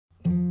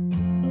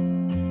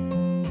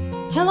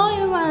Hello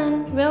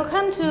everyone,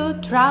 welcome to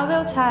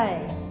Travel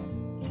Thai.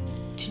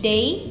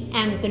 Today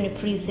I'm going to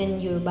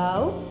present you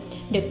about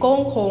the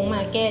Gong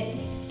market.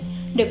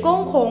 The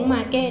Gong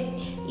market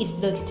is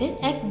located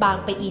at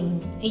Bang in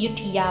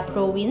Ayutthaya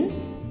province.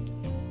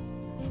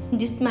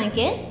 This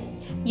market,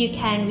 you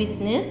can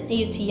witness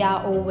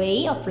Ayutthaya old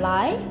way of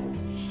life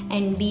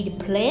and be the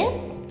place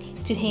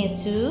to head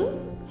to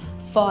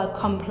for a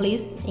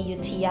complete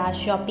Ayutthaya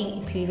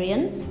shopping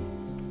experience.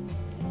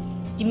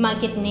 The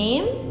market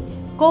name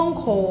Gong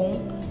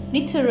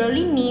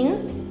literally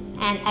means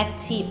an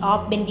act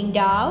of bending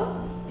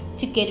down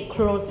to get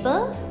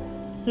closer,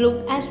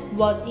 look at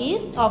what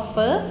is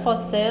offered for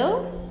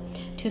sale,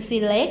 to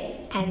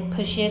select and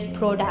purchase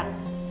products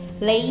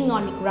laying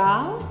on the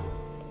ground,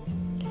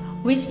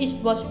 which is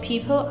what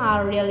people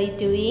are really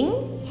doing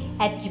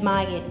at the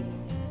market,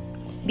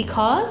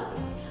 because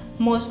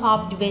most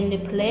of the vendor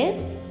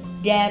places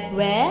there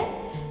were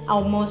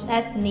almost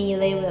at knee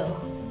level.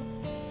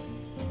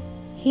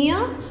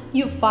 Here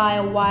you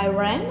find a wide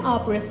range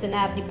of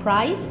reasonably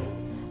priced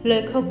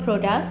local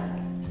products,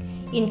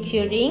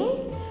 including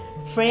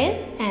fresh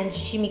and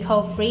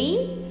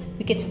chemical-free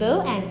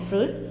vegetables and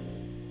fruit,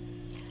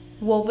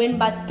 woven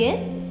basket,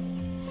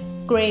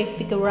 grey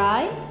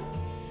figurine,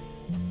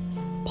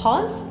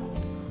 pots,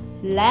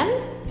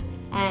 lamps,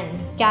 and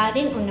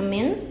garden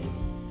ornaments,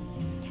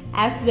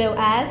 as well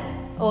as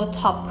all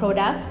top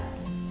products,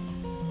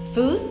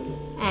 foods,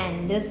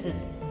 and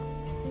desserts.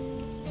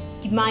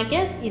 The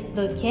market is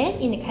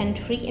located in a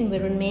country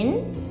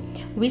environment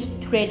with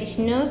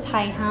traditional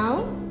Thai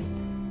house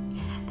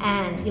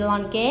and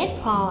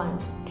elongated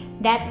pond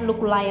that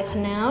look like a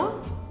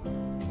canal,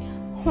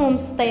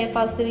 homestay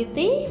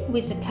facility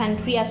with a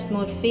country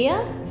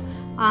atmosphere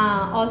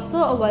are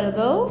also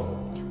available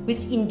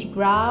within the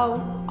ground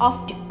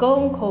of the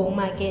Gong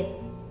market.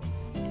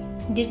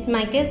 This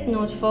market is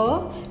known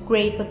for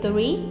great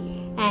pottery,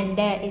 and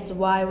there is a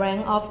wide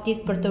range of this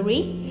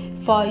pottery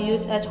for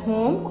use at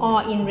home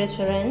or in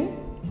restaurants.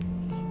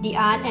 The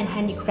art and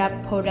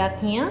handicraft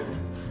products here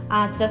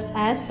are just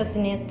as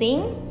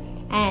fascinating,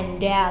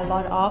 and there are a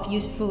lot of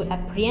useful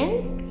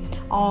appliance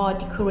or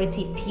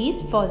decorative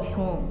pieces for the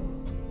home.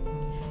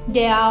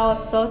 There are all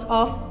sorts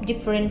of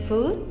different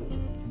food,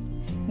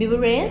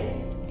 beverages,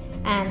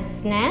 and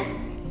snacks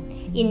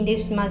in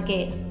this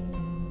market,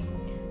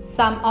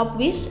 some of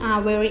which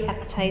are very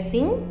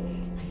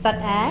appetizing,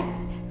 such as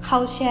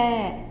khao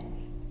che,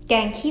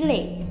 gangขี้เห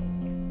ล็ก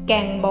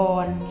gang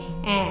ball,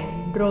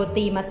 and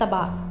roti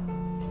mataba.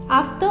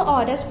 After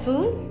all that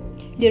food,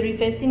 the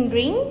refreshing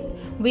drink,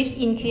 which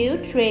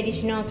include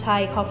traditional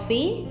Thai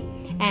coffee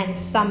and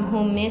some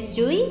homemade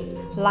juice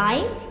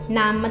like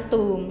nam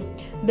matum,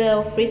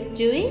 bell fish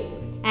juice,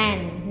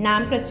 and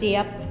nam kra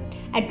chiep,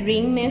 a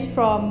drink made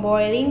from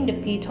boiling the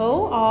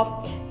petals of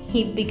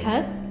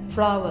hibiscus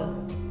flower.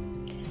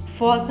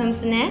 For some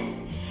snacks,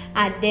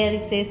 a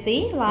delicacy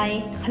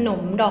like ขน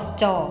มดอก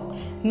จอก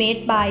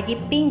made by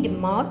dipping the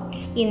malt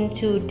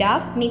into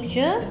dough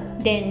mixture,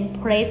 then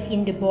placed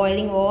in the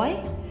boiling oil.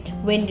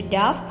 When the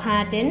dough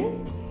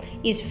hardens,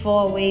 it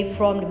falls away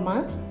from the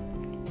malt.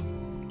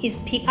 It's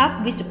picked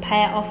up with a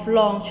pair of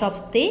long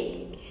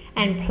chopsticks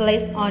and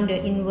placed on the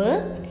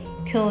inward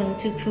cone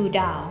to cool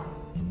down.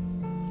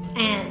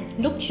 And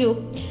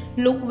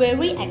look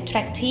very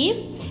attractive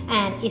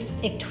and is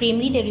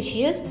extremely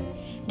delicious.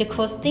 The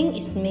coating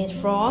is made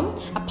from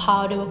a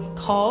powder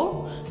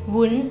called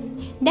wood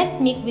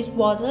that's mixed with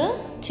water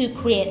to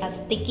create a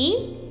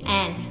sticky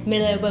and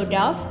malleable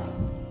dough.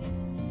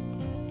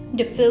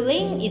 The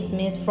filling is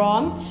made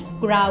from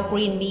ground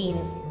green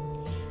beans.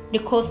 The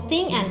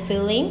coating and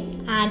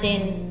filling are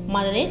then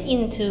molded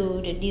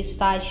into the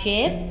desired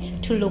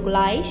shape to look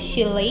like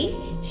chili,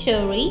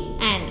 cherry,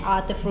 and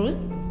other fruits.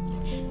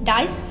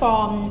 Dyes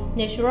from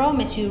natural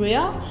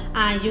material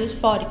are used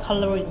for the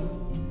coloring.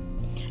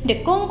 The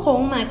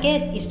Gong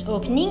market is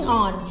opening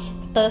on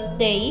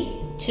Thursday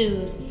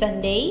to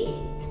Sunday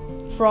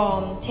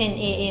from 10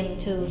 a.m.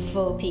 to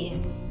 4 p.m.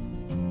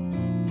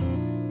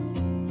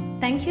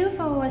 Thank you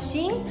for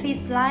watching.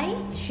 Please like,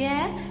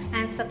 share,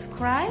 and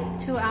subscribe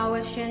to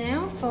our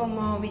channel for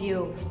more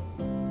videos.